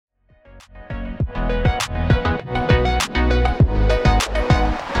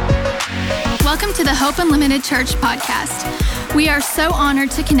Welcome to the Hope Unlimited Church podcast. We are so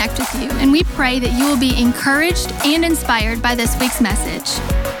honored to connect with you, and we pray that you will be encouraged and inspired by this week's message.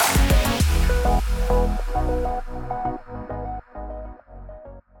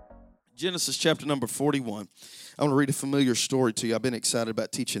 Genesis chapter number 41. I want to read a familiar story to you. I've been excited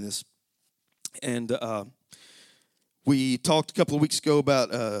about teaching this. And we talked a couple of weeks ago about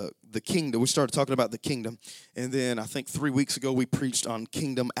the kingdom. We started talking about the kingdom. And then I think 3 weeks ago we preached on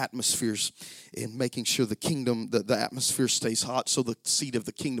kingdom atmospheres and making sure the kingdom, the atmosphere stays hot so the seed of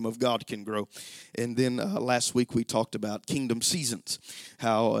the kingdom of God can grow. And then last week we talked about kingdom seasons,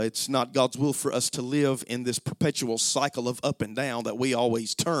 how it's not God's will for us to live in this perpetual cycle of up and down that we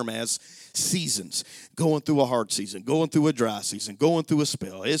always term as seasons. Going through a hard season, going through a dry season, going through a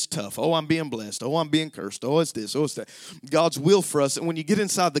spell. It's tough. Oh, I'm being blessed. Oh, I'm being cursed. Oh, it's this. Oh, it's that. God's will for us. And when you get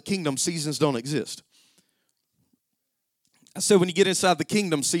inside the kingdom, seasons don't exist. I said when you get inside the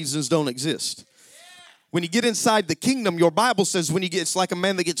kingdom, seasons don't exist. When you get inside the kingdom, your Bible says it's like a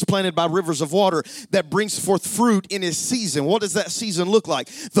man that gets planted by rivers of water that brings forth fruit in his season. What does that season look like?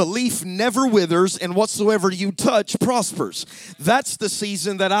 The leaf never withers, and whatsoever you touch prospers. That's the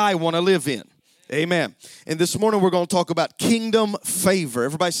season that I want to live in. Amen. And this morning we're going to talk about kingdom favor.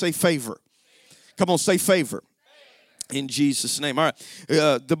 Everybody say favor. Come on, say favor. In Jesus' name. All right.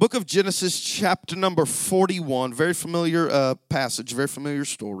 The book of Genesis, chapter number 41, very familiar passage, very familiar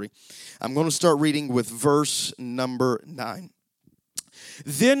story. I'm going to start reading with verse number 9.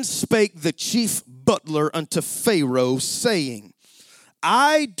 Then spake the chief butler unto Pharaoh, saying,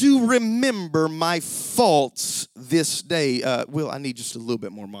 I do remember my faults this day. Will, I need just a little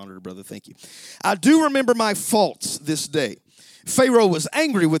bit more monitor, brother. Thank you. I do remember my faults this day. Pharaoh was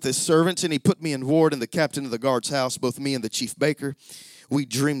angry with his servants, and he put me in ward in the captain of the guard's house, both me and the chief baker. We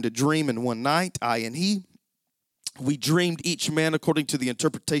dreamed a dream in one night, I and he. We dreamed each man according to the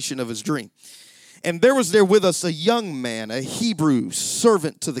interpretation of his dream. And there was there with us a young man, a Hebrew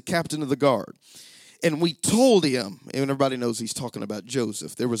servant to the captain of the guard. And we told him, and everybody knows he's talking about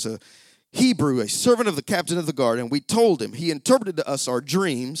Joseph. There was a Hebrew, a servant of the captain of the guard, and we told him. He interpreted to us our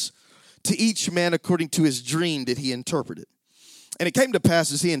dreams. To each man according to his dream did he interpret it. And it came to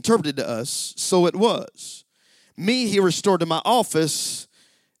pass as he interpreted to us, so it was. Me he restored to my office,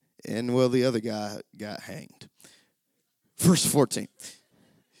 and well, the other guy got hanged. Verse 14.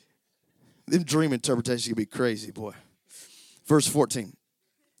 Them dream interpretations can be crazy, boy. Verse 14.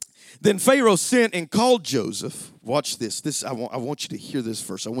 Then Pharaoh sent and called Joseph. Watch this. I want you to hear this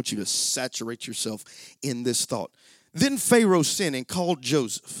first. I want you to saturate yourself in this thought. Then Pharaoh sent and called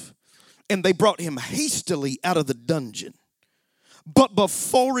Joseph, and they brought him hastily out of the dungeon. But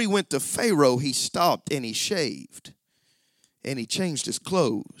before he went to Pharaoh, he stopped and he shaved. And he changed his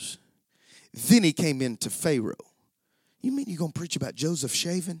clothes. Then he came into Pharaoh. You mean you're going to preach about Joseph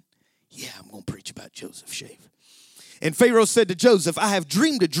shaving? Yeah, I'm going to preach about Joseph shaving. And Pharaoh said to Joseph, I have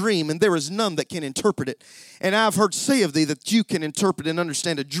dreamed a dream, and there is none that can interpret it. And I have heard say of thee that you can interpret and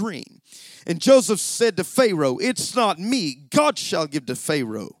understand a dream. And Joseph said to Pharaoh, it's not me. God shall give to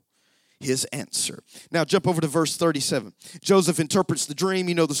Pharaoh his answer. Now jump over to verse 37. Joseph interprets the dream.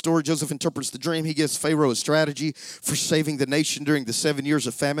 You know the story. Joseph interprets the dream. He gives Pharaoh a strategy for saving the nation during the 7 years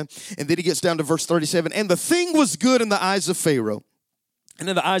of famine. And then he gets down to verse 37. And the thing was good in the eyes of Pharaoh and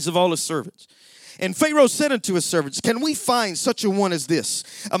in the eyes of all his servants. And Pharaoh said unto his servants, can we find such a one as this,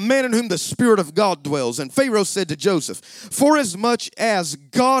 a man in whom the Spirit of God dwells? And Pharaoh said to Joseph, forasmuch as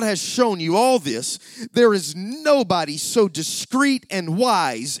God has shown you all this, there is nobody so discreet and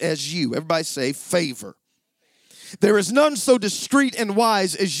wise as you. Everybody say favor. There is none so discreet and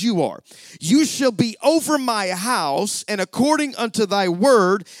wise as you are. You shall be over my house, and according unto thy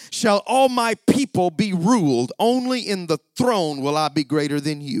word shall all my people be ruled. Only in the throne will I be greater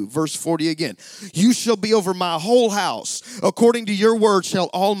than you. Verse 40 again. You shall be over my whole house. According to your word shall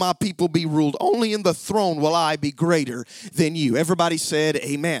all my people be ruled. Only in the throne will I be greater than you. Everybody said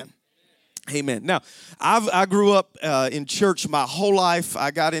amen. Amen. Now, I grew up in church my whole life.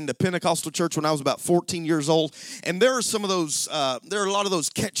 I got into Pentecostal church when I was about 14 years old. And there are some of those, there are a lot of those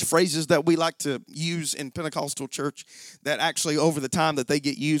catchphrases that we like to use in Pentecostal church that actually over the time that they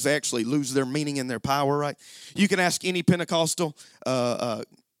get used, they actually lose their meaning and their power, right? You can ask any Pentecostal, how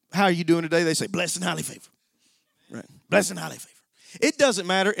are you doing today? They say, blessed and highly favored. Right? Blessed and highly favored. It doesn't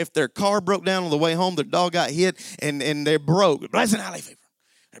matter if their car broke down on the way home, their dog got hit, and they're broke. Blessed and highly favored.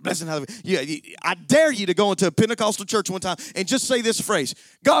 Blessed and highly favored. Yeah, I dare you to go into a Pentecostal church one time and just say this phrase,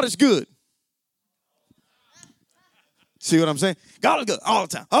 God is good. See what I'm saying? God is good all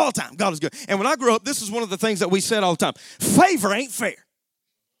the time, all the time. God is good. And when I grew up, this is one of the things that we said all the time. Favor ain't fair.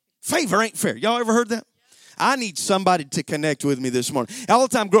 Favor ain't fair. Y'all ever heard that? I need somebody to connect with me this morning. All the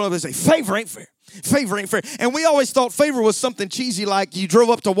time growing up, they say, favor ain't fair. Favor ain't fair. And we always thought favor was something cheesy, like you drove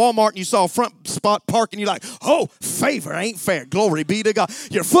up to Walmart and you saw a front spot park and you're like, oh, favor ain't fair. Glory be to God.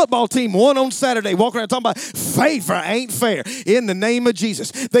 Your football team won on Saturday, walking around talking about favor ain't fair in the name of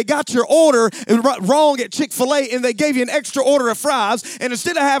Jesus. They got your order wrong at Chick-fil-A and they gave you an extra order of fries. And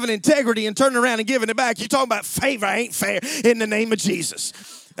instead of having integrity and turning around and giving it back, you're talking about favor ain't fair in the name of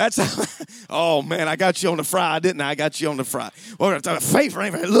Jesus. That's oh man, I got you on the fry, didn't I? I got you on the fry. Well, favor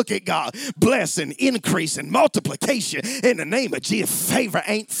ain't fair. Look at God, blessing, increase, and multiplication in the name of Jesus. Favor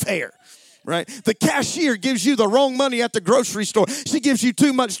ain't fair, right? The cashier gives you the wrong money at the grocery store. She gives you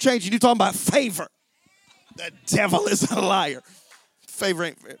too much change, and you're talking about favor. The devil is a liar. Favor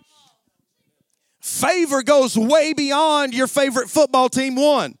ain't fair. Favor goes way beyond your favorite football team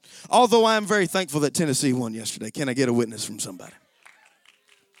won. Although I am very thankful that Tennessee won yesterday. Can I get a witness from somebody?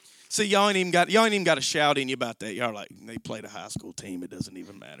 See, y'all ain't even got to shout in you about that. Y'all are like, they played a high school team. It doesn't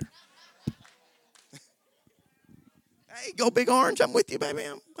even matter. Hey, go Big Orange. I'm with you, baby.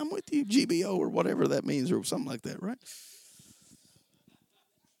 I'm with you. GBO or whatever that means or something like that, right?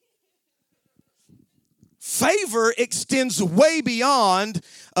 Favor extends way beyond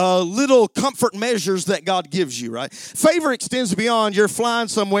little comfort measures that God gives you, right? Favor extends beyond you're flying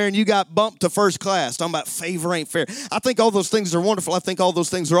somewhere and you got bumped to first class. Talking about favor ain't fair. I think all those things are wonderful. I think all those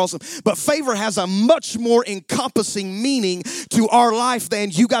things are awesome. But favor has a much more encompassing meaning to our life than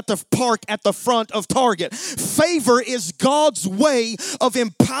you got to park at the front of Target. Favor is God's way of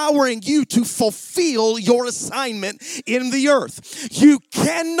empowering you to fulfill your assignment in the earth. You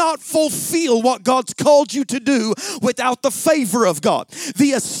cannot fulfill what God's called you to do without the favor of God.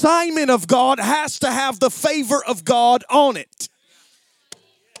 The assignment of God has to have the favor of God on it.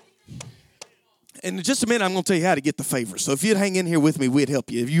 And in just a minute, I'm going to tell you how to get the favor. So if you'd hang in here with me, we'd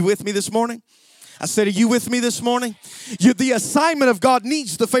help you. Are you with me this morning? I said, are you with me this morning? The assignment of God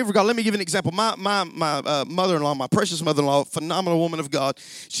needs the favor of God. Let me give you an example. My mother-in-law, my precious mother-in-law, phenomenal woman of God.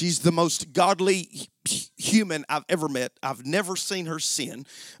 She's the most godly human I've ever met. I've never seen her sin,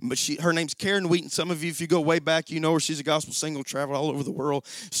 but her name's Karen Wheaton. Some of you, if you go way back, you know her. She's a gospel singer, traveled all over the world.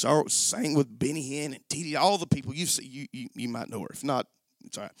 Sang with Benny Hinn and Dee Dee, all the people you see. You might know her. If not,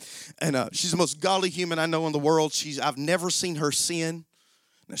 it's all right. And she's the most godly human I know in the world. I've never seen her sin.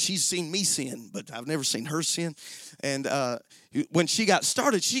 Now, she's seen me sin, but I've never seen her sin. And when she got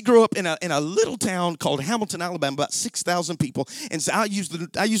started, she grew up in a little town called Hamilton, Alabama, about 6,000 people. And so I use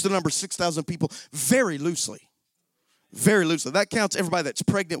the number 6,000 people very loosely. Very loosely. That counts everybody that's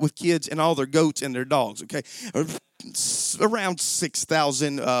pregnant with kids and all their goats and their dogs, okay? Around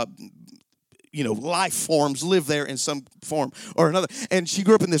 6,000 life forms live there in some form or another. And she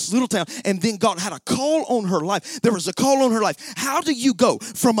grew up in this little town, and then God had a call on her life. There was a call on her life. How do you go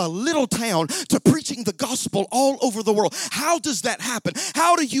from a little town to preaching the gospel all over the world? How does that happen?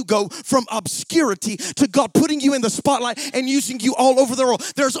 How do you go from obscurity to God putting you in the spotlight and using you all over the world?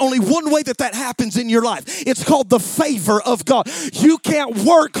 There's only one way that happens in your life. It's called the favor of God. You can't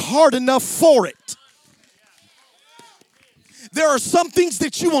work hard enough for it. There are some things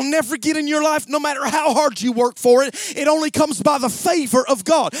that you will never get in your life, no matter how hard you work for it. It only comes by the favor of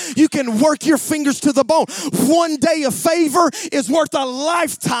God. You can work your fingers to the bone. One day of favor is worth a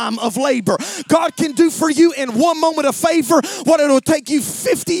lifetime of labor. God can do for you in one moment of favor what it will take you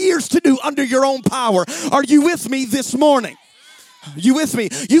 50 years to do under your own power. Are you with me this morning? You with me?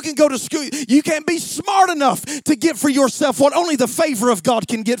 You can go to school. You can't be smart enough to get for yourself what only the favor of God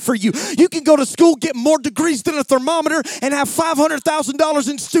can get for you. You can go to school, get more degrees than a thermometer, and have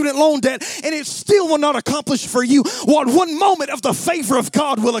 $500,000 in student loan debt, and it still will not accomplish for you what one moment of the favor of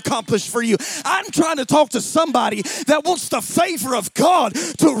God will accomplish for you. I'm trying to talk to somebody that wants the favor of God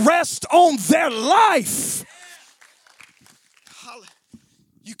to rest on their life.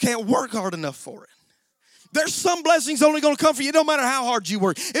 You can't work hard enough for it. There's some blessings only going to come for you. It don't matter how hard you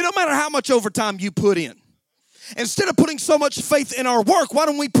work. It don't matter how much overtime you put in. Instead of putting so much faith in our work, why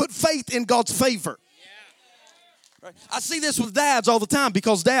don't we put faith in God's favor? Right? I see this with dads all the time,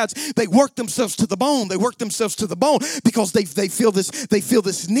 because dads, they work themselves to the bone. They work themselves to the bone because they feel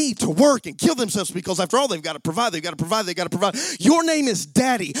this need to work and kill themselves, because after all, they've got to provide. They've got to provide. They've got to provide. Your name is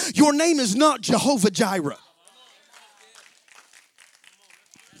Daddy. Your name is not Jehovah Jireh.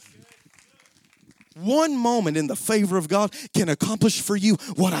 One moment in the favor of God can accomplish for you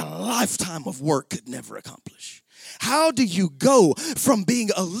what a lifetime of work could never accomplish. How do you go from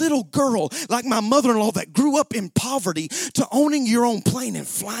being a little girl like my mother-in-law that grew up in poverty to owning your own plane and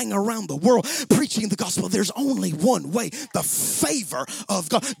flying around the world preaching the gospel? There's only one way, the favor of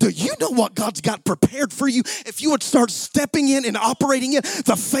God. Do you know what God's got prepared for you? If you would start stepping in and operating in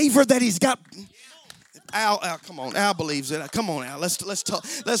the favor that he's got. Al, come on. Al believes it. Come on, Al. Let's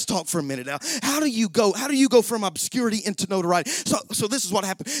talk for a minute, Al. How do you go from obscurity into notoriety? So this is what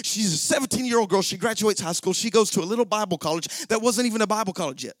happened. She's a 17-year-old girl. She graduates high school. She goes to a little Bible college that wasn't even a Bible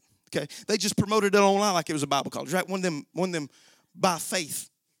college yet. Okay, they just promoted it online like it was a Bible college, right? One of them by faith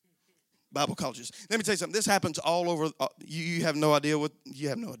Bible colleges. Let me tell you something. This happens all over. You have no idea what. You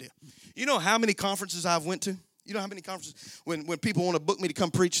have no idea. You know how many conferences I've went to? You know how many conferences, when people want to book me to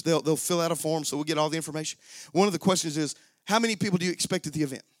come preach, they'll fill out a form so we'll get all the information. One of the questions is, how many people do you expect at the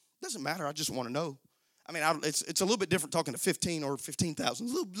event? Doesn't matter. I just want to know. I mean, it's a little bit different talking to 15 or 15,000. A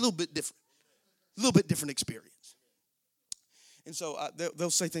little bit different. A little bit different experience. And so they'll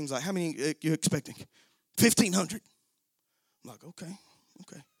say things like, how many are you expecting? 1,500. I'm like, okay.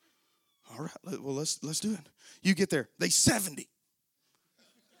 All right, well, let's do it. You get there. They 70.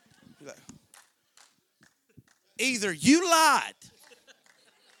 You're like, either you lied,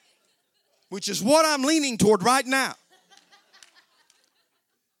 which is what I'm leaning toward right now.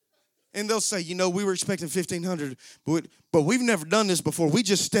 And they'll say, you know, we were expecting 1,500, but we've never done this before. We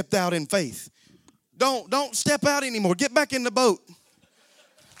just stepped out in faith. Don't step out anymore. Get back in the boat.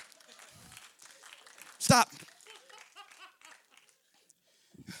 Stop.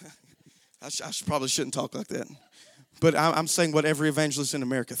 I probably shouldn't talk like that. But I'm saying what every evangelist in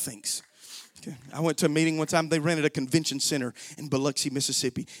America thinks. Okay. I went to a meeting one time. They rented a convention center in Biloxi,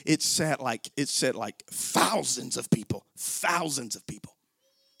 Mississippi. It sat like thousands of people.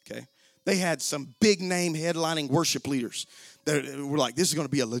 Okay. They had some big name headlining worship leaders that were like, this is going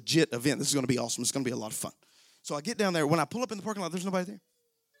to be a legit event. This is going to be awesome. It's going to be a lot of fun. So I get down there. When I pull up in the parking lot, there's nobody there.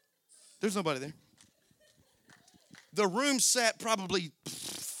 There's nobody there. The room sat probably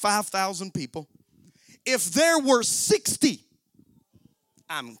 5,000 people. If there were 60,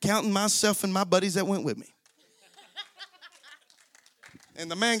 I'm counting myself and my buddies that went with me. And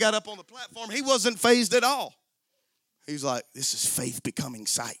the man got up on the platform. He wasn't fazed at all. He's like, this is faith becoming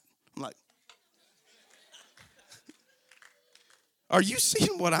sight. I'm like, are you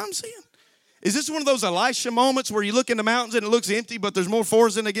seeing what I'm seeing? Is this one of those Elisha moments where you look in the mountains and it looks empty, but there's more for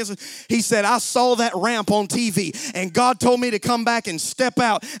us than against us? He said, I saw that ramp on TV, and God told me to come back and step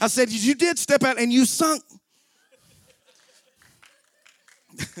out. I said, you did step out, and you sunk.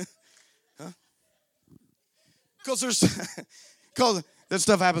 Because that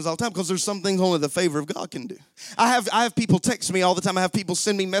stuff happens all the time, because there's some things only the favor of God can do. I have people text me all the time. I have people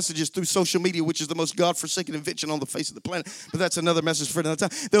send me messages through social media, which is the most God-forsaken invention on the face of the planet. But that's another message for another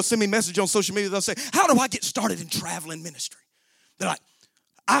time. They'll send me a message on social media. They'll say, how do I get started in traveling ministry? They're like,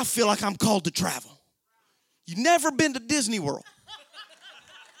 I feel like I'm called to travel. You've never been to Disney World.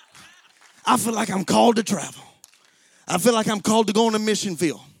 I feel like I'm called to travel. I feel like I'm called to go on a mission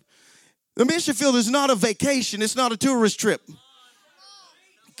field. The mission field is not a vacation. It's not a tourist trip.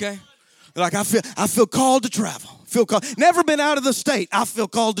 Okay? Like I feel called to travel. Never been out of the state. I feel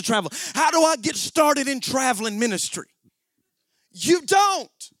called to travel. How do I get started in traveling ministry? You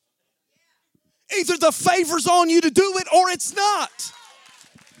don't. Either the favor's on you to do it or it's not.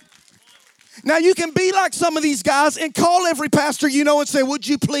 Now, you can be like some of these guys and call every pastor you know and say, would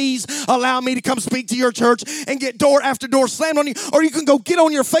you please allow me to come speak to your church, and get door after door slammed on you. Or you can go get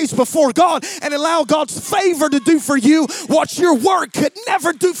on your face before God and allow God's favor to do for you what your work could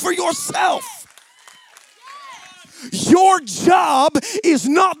never do for yourself. Your job is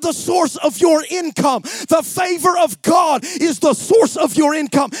not the source of your income. The favor of God is the source of your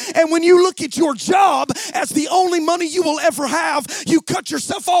income. And when you look at your job as the only money you will ever have, you cut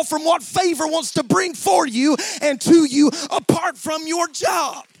yourself off from what favor wants to bring for you and to you apart from your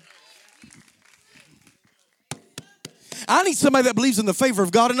job. I need somebody that believes in the favor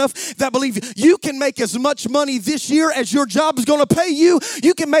of God enough, that believes you can make as much money this year as your job is going to pay you.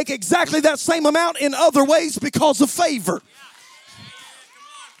 You can make exactly that same amount in other ways because of favor.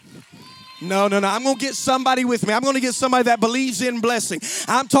 No. I'm going to get somebody with me. I'm going to get somebody that believes in blessing.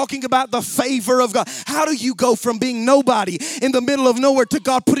 I'm talking about the favor of God. How do you go from being nobody in the middle of nowhere to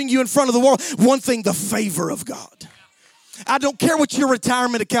God putting you in front of the world? One thing, the favor of God. I don't care what your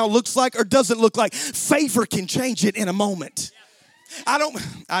retirement account looks like or doesn't look like. Favor can change it in a moment.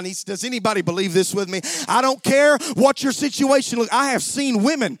 Does anybody believe this with me? I don't care what your situation looks. I have seen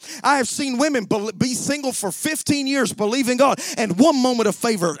women be single for 15 years believing God, and one moment of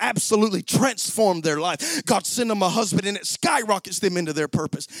favor absolutely transformed their life. God sent them a husband and it skyrockets them into their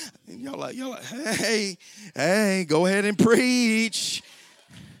purpose. And y'all like, hey, go ahead and preach.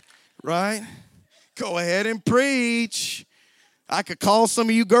 Right? Go ahead and preach. I could call some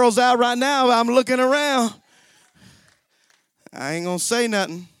of you girls out right now. I'm looking around. I ain't going to say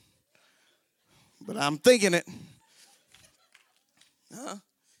nothing, but I'm thinking it.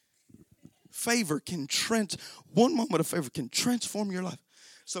 One moment of favor can transform your life.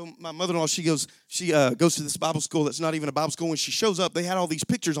 So my mother-in-law, she goes to this Bible school that's not even a Bible school. When she shows up, they had all these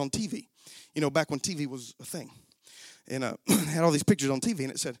pictures on TV, back when TV was a thing. And had all these pictures on TV,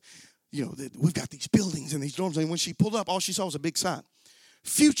 and it said, we've got these buildings and these dorms. And when she pulled up, all she saw was a big sign.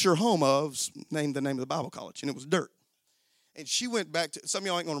 Future home of, named the name of the Bible college, and it was dirt. And she went back to, some of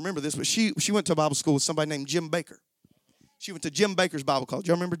y'all ain't going to remember this, but she went to a Bible school with somebody named Jim Baker. She went to Jim Baker's Bible college.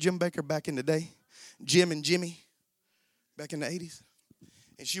 Y'all remember Jim Baker back in the day? Jim and Jimmy back in the 80s?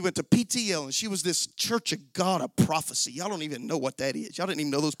 And she went to PTL, and she was this Church of God of Prophecy. Y'all don't even know what that is. Y'all didn't even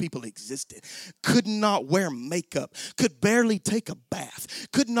know those people existed. Could not wear makeup. Could barely take a bath.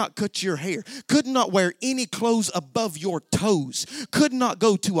 Could not cut your hair. Could not wear any clothes above your toes. Could not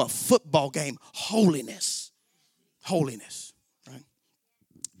go to a football game. Holiness, right?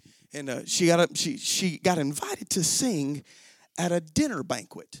 And she got invited to sing at a dinner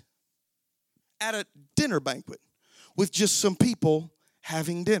banquet. At a dinner banquet with just some people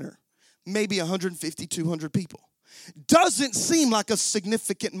having dinner. Maybe 150, 200 people. Doesn't seem like a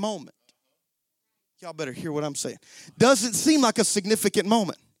significant moment. Y'all better hear what I'm saying. Doesn't seem like a significant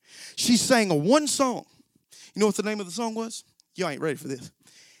moment. She sang one song. You know what the name of the song was? Y'all ain't ready for this.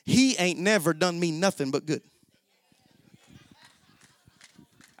 He ain't never done me nothing but good.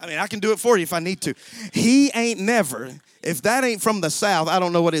 I mean, I can do it for you if I need to. He ain't never, if that ain't from the South, I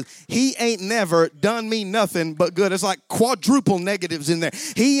don't know what it is. He ain't never done me nothing but good. It's like quadruple negatives in there.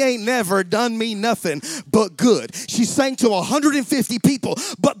 He ain't never done me nothing but good. She sang to 150 people,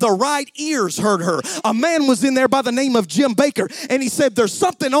 but the right ears heard her. A man was in there by the name of Jim Baker, and he said, there's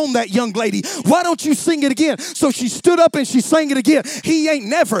something on that young lady. Why don't you sing it again? So she stood up and she sang it again. He ain't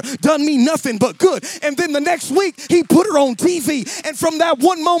never done me nothing but good. And then the next week, he put her on TV, and from that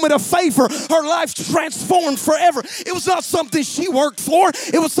one moment of favor, her life transformed forever. It was not something she worked for.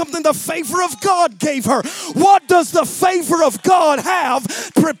 It was something the favor of God gave her. What does the favor of God have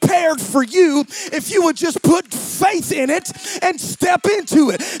prepared for you if you would just put faith in it and step into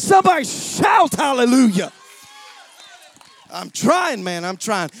it? Somebody shout hallelujah. I'm trying, man. I'm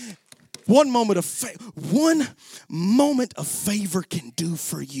trying. One moment of favor can do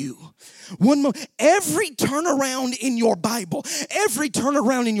for you. Every turnaround in your Bible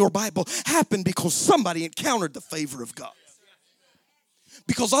happened because somebody encountered the favor of God.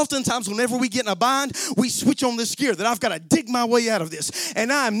 Because oftentimes whenever we get in a bind, we switch on this gear that I've got to dig my way out of this.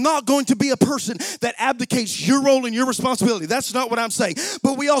 And I am not going to be a person that abdicates your role and your responsibility. That's not what I'm saying.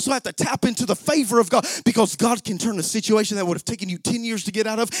 But we also have to tap into the favor of God, because God can turn a situation that would have taken you 10 years to get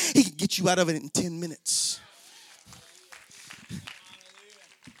out of. He can get you out of it in 10 minutes.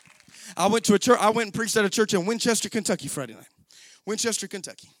 I went and preached at a church in Winchester, Kentucky Friday night. Winchester,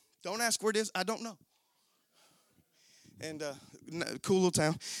 Kentucky. Don't ask where it is. I don't know. And cool little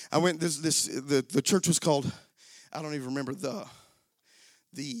town. I went. The church was called, I don't even remember, the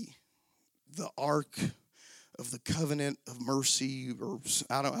Ark of the Covenant of Mercy, or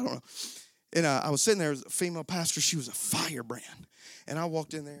I don't know. And I was sitting there as a female pastor. She was a firebrand. And I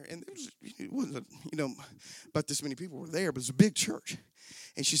walked in there, and it wasn't, about this many people were there, but it was a big church.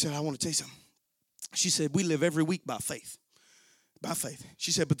 And she said, I want to tell you something. She said, we live every week by faith. By faith.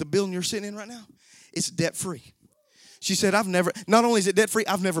 She said, but the building you're sitting in right now, it's debt-free. She said, not only is it debt-free,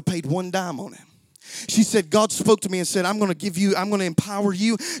 I've never paid one dime on it. She said, God spoke to me and said, I'm going to empower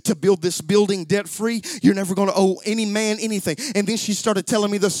you to build this building debt-free. You're never going to owe any man anything. And then she started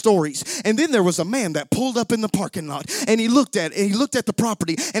telling me the stories. And then there was a man that pulled up in the parking lot, and he looked at the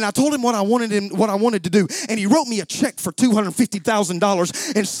property, and I told him what I wanted to do. And he wrote me a check for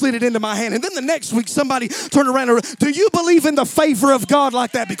 $250,000 and slid it into my hand. And then the next week, somebody turned around and do you believe in the favor of God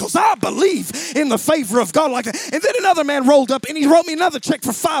like that? Because I believe in the favor of God like that. And then another man rolled up, and he wrote me another check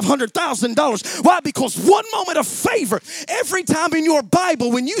for $500,000. Why? Because one moment of favor. Every time in your Bible,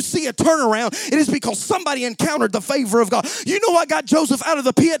 when you see a turnaround, it is because somebody encountered the favor of God. You know what got Joseph out of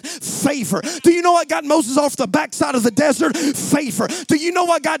the pit? Favor. Do you know what got Moses off the backside of the desert? Favor. Do you know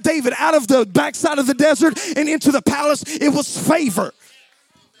what got David out of the backside of the desert and into the palace? It was favor.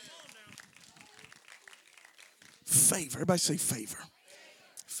 Favor. Everybody say favor.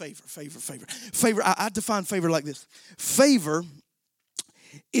 Favor, I define favor like this. Favor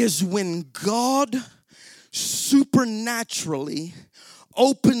is when God supernaturally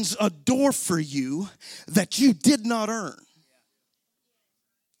opens a door for you that you did not earn.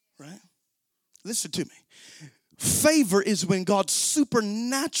 Right? Listen to me. Favor is when God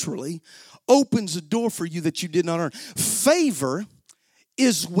supernaturally opens a door for you that you did not earn. Favor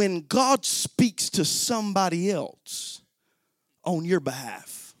is when God speaks to somebody else on your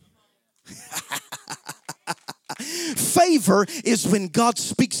behalf. Favor is when God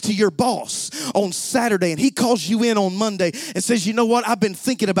speaks to your boss on Saturday and he calls you in on Monday and says, you know what, I've been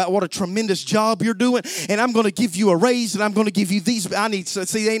thinking about what a tremendous job you're doing and I'm going to give you a raise and I'm going to give you these.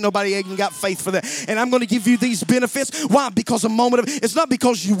 Ain't nobody even got faith for that. And I'm going to give you these benefits. Why? Because a moment of, it's not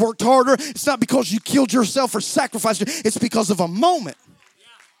because you worked harder. It's not because you killed yourself or sacrificed. It's because of a moment.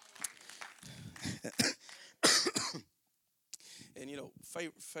 And you know,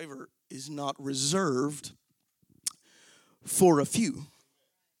 favor is not reserved for a few.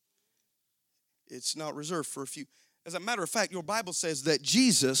 It's not reserved for a few. As a matter of fact, your Bible says that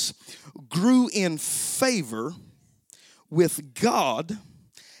Jesus grew in favor with God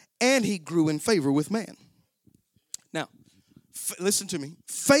and he grew in favor with man. Now, listen to me.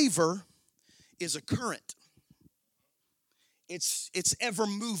 Favor is a current. It's ever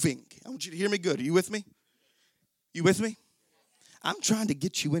moving. I want you to hear me good. Are you with me? You with me? I'm trying to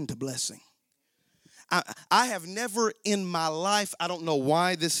get you into blessing. I have never in my life, I don't know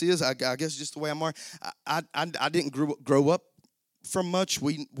why this is, I guess just the way I'm wired, I didn't grow up from much.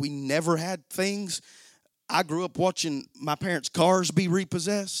 We never had things. I grew up watching my parents' cars be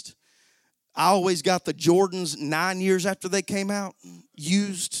repossessed. I always got the Jordans 9 years after they came out,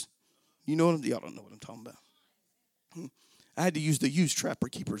 used. You know, y'all don't know what I'm talking about. I had to use the used Trapper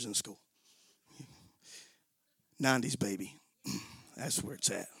Keepers in school. 90s, baby. That's where it's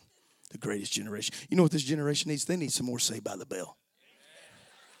at. The greatest generation. You know what this generation needs? They need some more Saved by the Bell.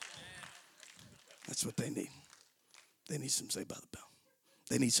 That's what they need. They need some Saved by the Bell.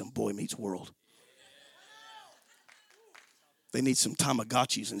 They need some Boy Meets World. They need some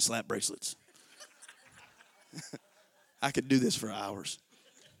Tamagotchis and slap bracelets. I could do this for hours.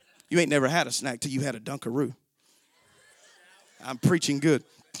 You ain't never had a snack till you had a Dunkaroo. I'm preaching good.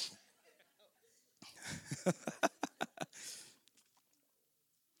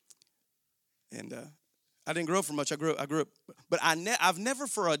 And I didn't grow up for much. I grew up, but I've never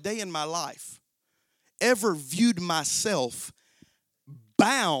for a day in my life ever viewed myself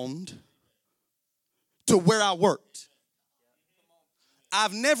bound to where I worked.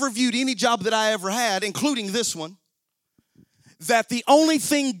 I've never viewed any job that I ever had, including this one, that the only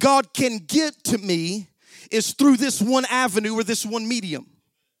thing God can get to me is through this one avenue or this one medium.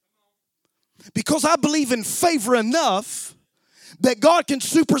 Because I believe in favor enough that God can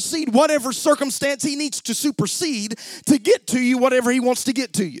supersede whatever circumstance he needs to supersede to get to you whatever he wants to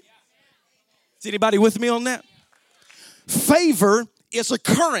get to you. Is anybody with me on that? Favor is a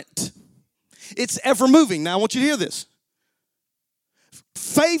current. It's ever moving. Now I want you to hear this.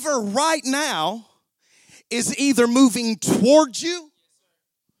 Favor right now is either moving towards you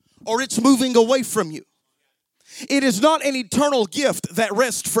or it's moving away from you. It is not an eternal gift that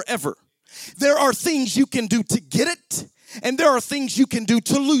rests forever. There are things you can do to get it, and there are things you can do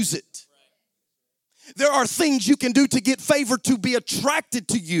to lose it. There are things you can do to get favor to be attracted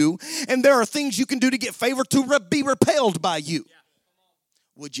to you, and there are things you can do to get favor to be repelled by you.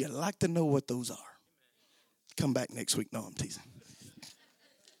 Would you like to know what those are? Come back next week. No, I'm teasing.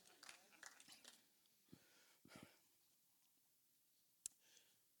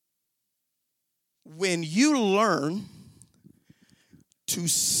 When you learn to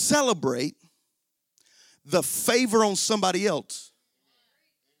celebrate the favor on somebody else,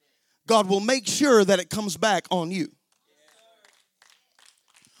 God will make sure that it comes back on you.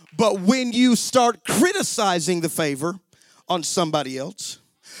 But when you start criticizing the favor on somebody else,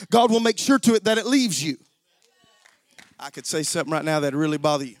 God will make sure to it that it leaves you. I could say something right now that really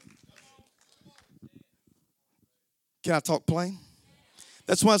bother you. Can I talk plain?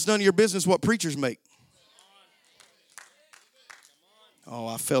 That's why it's none of your business what preachers make. Oh,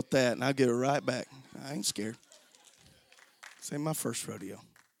 I felt that, and I'll get it right back. I ain't scared. This ain't my first rodeo.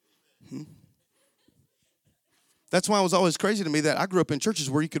 That's why it was always crazy to me that I grew up in churches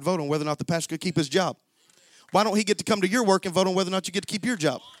where you could vote on whether or not the pastor could keep his job. Why don't he get to come to your work and vote on whether or not you get to keep your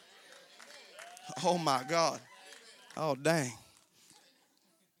job? Oh, my God. Oh, dang.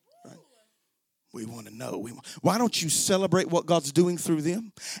 Right. We want to know. Why don't you celebrate what God's doing through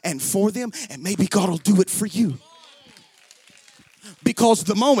them and for them, and maybe God will do it for you. Because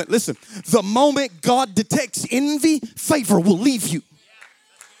the moment God detects envy, favor will leave you.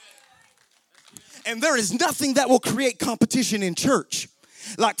 And there is nothing that will create competition in church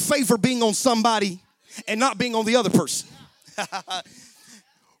like favor being on somebody and not being on the other person.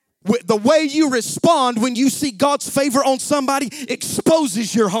 The way you respond when you see God's favor on somebody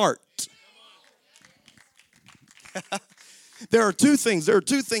exposes your heart. There are two things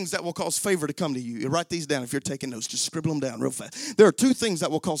that will cause favor to come to you. You write these down if you're taking notes. Just scribble them down real fast. There are two things that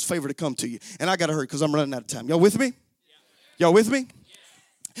will cause favor to come to you. And I got to hurry because I'm running out of time. Y'all with me? Y'all with me?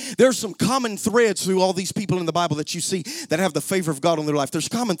 There's some common threads through all these people in the Bible that you see that have the favor of God on their life. There's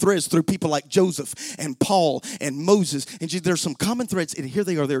common threads through people like Joseph and Paul and Moses. And there's some common threads, and here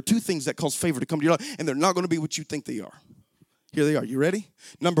they are. There are two things that cause favor to come to your life, and they're not going to be what you think they are. Here they are. You ready?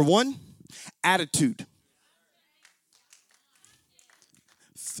 Number one, attitude.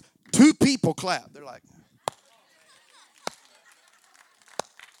 Two people clap. They're like,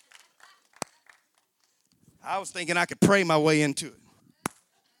 I was thinking I could pray my way into it.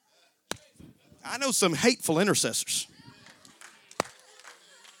 I know some hateful intercessors.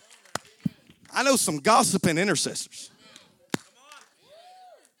 I know some gossiping intercessors.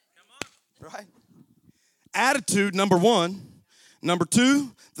 Right? Attitude, number one. Number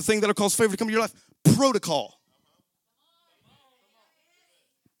two, the thing that'll cause favor to come to your life, protocol.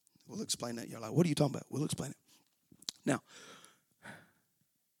 We'll explain that. You're like, what are you talking about? We'll explain it. Now,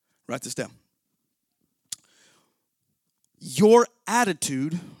 write this down. Your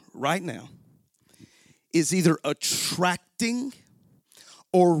attitude right now is either attracting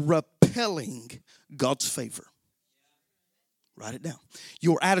or repelling God's favor. Write it down.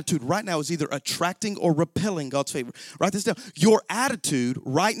 Your attitude right now is either attracting or repelling God's favor. Write this down. Your attitude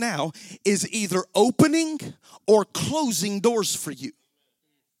right now is either opening or closing doors for you.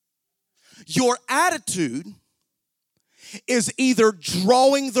 Your attitude is either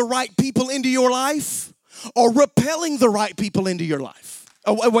drawing the right people into your life or repelling the right people into your life,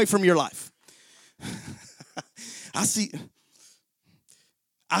 away from your life. I see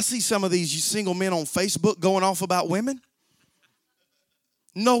some of these single men on Facebook going off about women.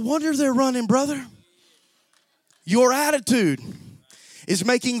 No wonder they're running, brother. Your attitude is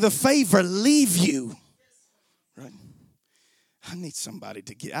making the favor leave you. Right? I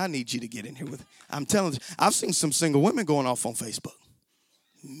need you to get in here with, I'm telling you, I've seen some single women going off on Facebook.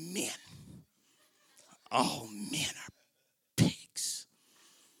 Men. Oh, men are pigs.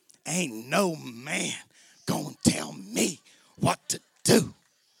 Ain't no man gonna tell me what to do.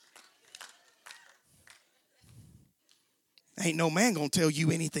 Ain't no man gonna tell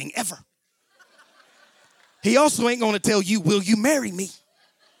you anything ever. He also ain't gonna tell you, will you marry me?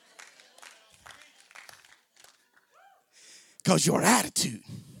 Because your attitude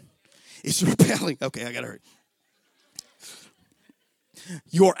is repelling. Okay, I gotta hurry.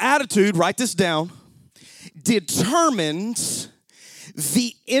 Your attitude, write this down, determines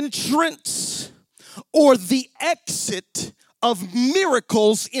the entrance or the exit of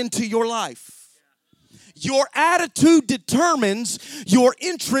miracles into your life. Your attitude determines your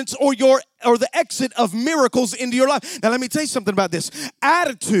entrance or the exit of miracles into your life. Now let me tell you something about this.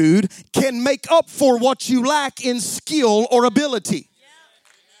 Attitude can make up for what you lack in skill or ability.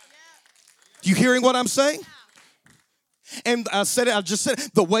 You hearing what I'm saying? And I just said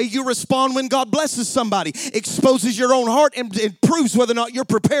it. The way you respond when God blesses somebody exposes your own heart and it proves whether or not you're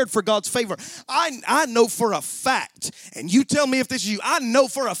prepared for God's favor. I know for a fact, and you tell me if this is you, I know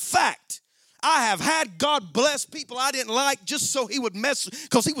for a fact I have had God bless people I didn't like just so he would mess,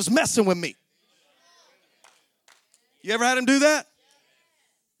 because he was messing with me. You ever had him do that?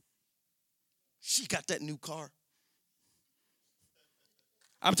 She got that new car.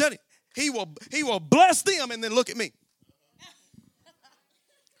 I'm telling you, he will bless them and then look at me.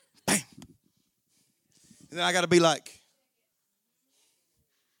 Bam. And then I got to be like,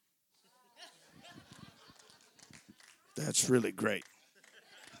 that's really great.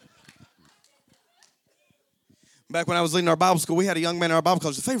 Back when I was leading our Bible school, we had a young man in our Bible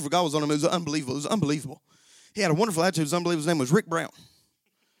college. The favor of God was on him. It was unbelievable. It was unbelievable. He had a wonderful attitude. It was unbelievable. His name was Rick Brown.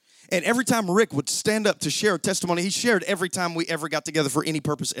 And every time Rick would stand up to share a testimony, he shared every time we ever got together for any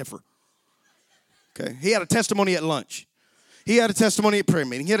purpose ever. Okay? He had a testimony at lunch. He had a testimony at prayer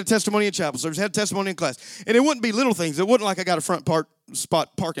meeting. He had a testimony in chapel service. He had a testimony in class. And it wouldn't be little things. It wasn't like I got a front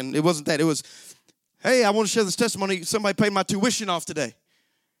spot parking. It wasn't that. It was, hey, I want to share this testimony. Somebody paid my tuition off today.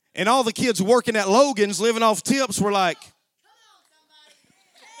 And all the kids working at Logan's living off tips were like,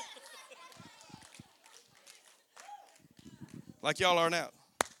 like y'all are now.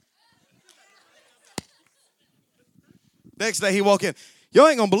 Next day he walked in. Y'all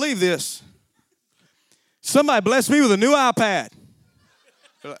ain't going to believe this. Somebody blessed me with a new iPad.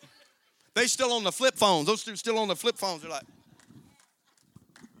 They still on the flip phones. Those two still on the flip phones. They're like,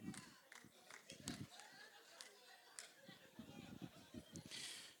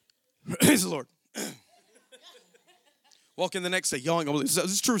 Praise the Lord. Walk in the next day. Y'all ain't gonna believe this.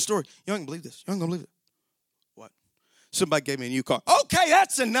 This is a true story. Y'all ain't gonna believe this. Y'all ain't gonna believe it. What? Somebody gave me a new car. Okay,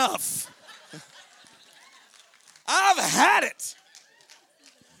 that's enough. I've had it.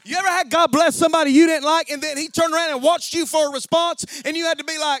 You ever had God bless somebody you didn't like, and then he turned around and watched you for a response, and you had to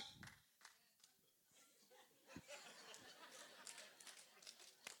be like,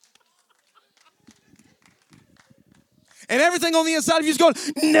 and everything on the inside of you is going,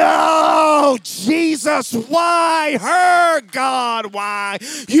 no, Jesus, why? Her, God, why?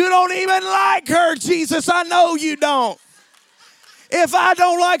 You don't even like her, Jesus. I know you don't. If I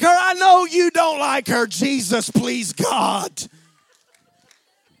don't like her, I know you don't like her, Jesus, please, God.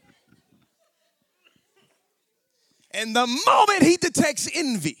 And the moment he detects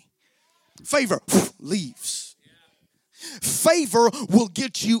envy, favor leaves. Favor will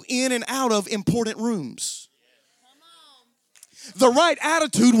get you in and out of important rooms. The right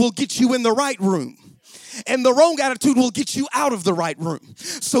attitude will get you in the right room. And the wrong attitude will get you out of the right room.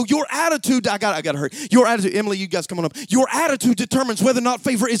 So your attitude, I got to hurry. Your attitude, Emily, you guys come on up. Your attitude determines whether or not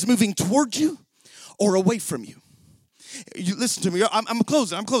favor is moving toward you or away from you. You listen to me. I'm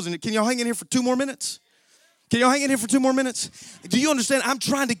closing. Can y'all hang in here for 2 more minutes? Can y'all hang in here for 2 more minutes? Do you understand? I'm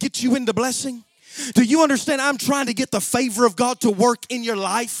trying to get you into blessing. Do you understand? I'm trying to get the favor of God to work in your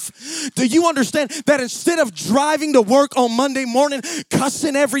life. Do you understand that instead of driving to work on Monday morning,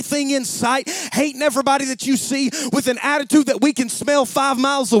 cussing everything in sight, hating everybody that you see with an attitude that we can smell 5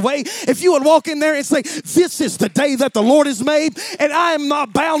 miles away, if you would walk in there and say, this is the day that the Lord has made, and I am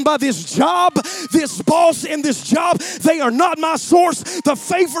not bound by this job, this boss and this job, they are not my source. The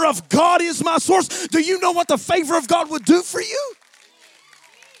favor of God is my source. Do you know what the favor of God would do for you?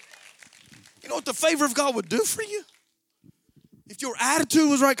 You know what the favor of God would do for you? If your attitude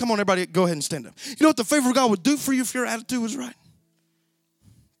was right, come on, everybody, go ahead and stand up. You know what the favor of God would do for you if your attitude was right?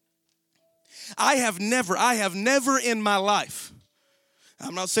 I have never in my life,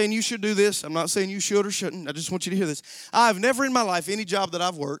 I'm not saying you should do this, I'm not saying you should or shouldn't, I just want you to hear this. I have never in my life, any job that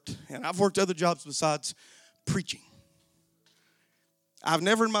I've worked, and I've worked other jobs besides preaching. I've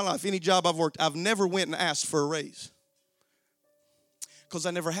never in my life, any job I've worked, I've never went and asked for a raise. Because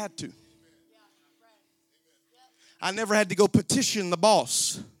I never had to. I never had to go petition the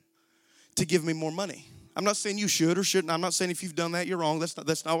boss to give me more money. I'm not saying you should or shouldn't. I'm not saying if you've done that, you're wrong. That's not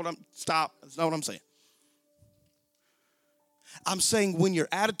what That's not what I'm saying. I'm saying when your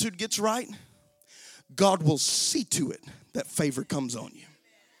attitude gets right, God will see to it that favor comes on you.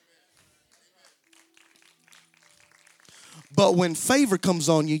 But when favor comes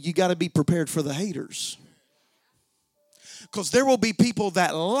on you, you got to be prepared for the haters. Because there will be people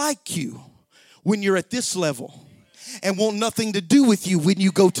that like you when you're at this level and want nothing to do with you when you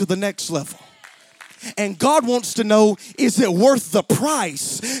go to the next level. And God wants to know, is it worth the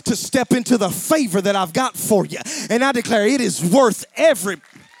price to step into the favor that I've got for you? And I declare it is worth every...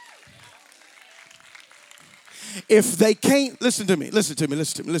 If they can't, listen to me. Let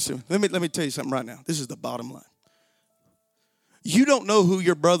me tell you something right now. This is the bottom line. You don't know who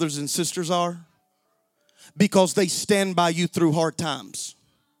your brothers and sisters are because they stand by you through hard times.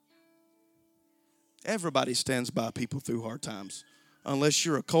 Everybody stands by people through hard times, unless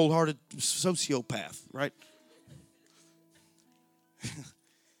you're a cold-hearted sociopath, right?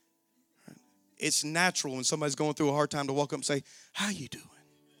 It's natural when somebody's going through a hard time to walk up and say, how you doing?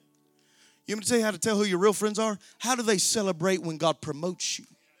 You want me to tell you how to tell who your real friends are? How do they celebrate when God promotes you?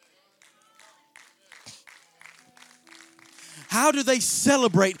 How do they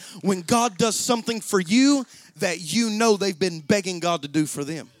celebrate when God does something for you that you know they've been begging God to do for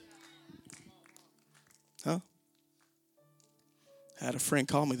them? Huh? I had a friend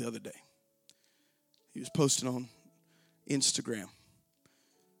call me the other day. He was posting on Instagram.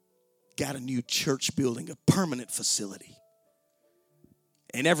 Got a new church building, a permanent facility.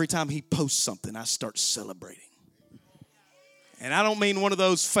 And every time he posts something, I start celebrating. And I don't mean one of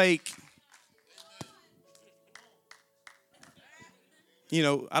those fake,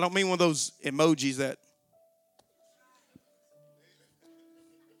 I don't mean one of those emojis that,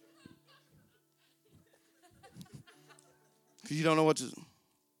 because you don't know what to do.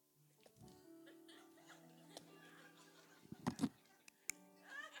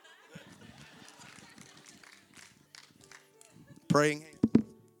 Praying.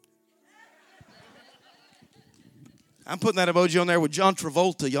 I'm putting that emoji on there with John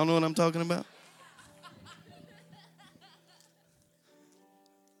Travolta. Y'all know what I'm talking about?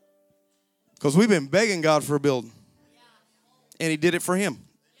 Because we've been begging God for a building. And he did it for him.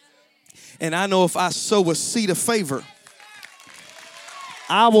 And I know if I sow a seed of favor,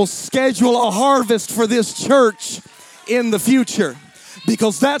 I will schedule a harvest for this church in the future.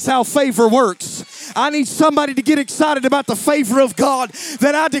 because that's how favor works. I need somebody to get excited about the favor of God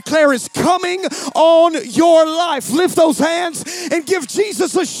that I declare is coming on your life. Lift those hands and give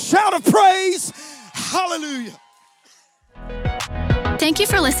Jesus a shout of praise. Hallelujah. Thank you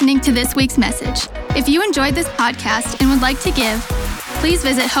for listening to this week's message. If you enjoyed this podcast and would like to give, please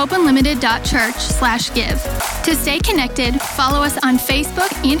visit hopeunlimited.church/give. To stay connected, follow us on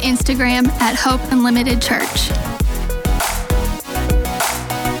Facebook and Instagram at Hope Unlimited Church.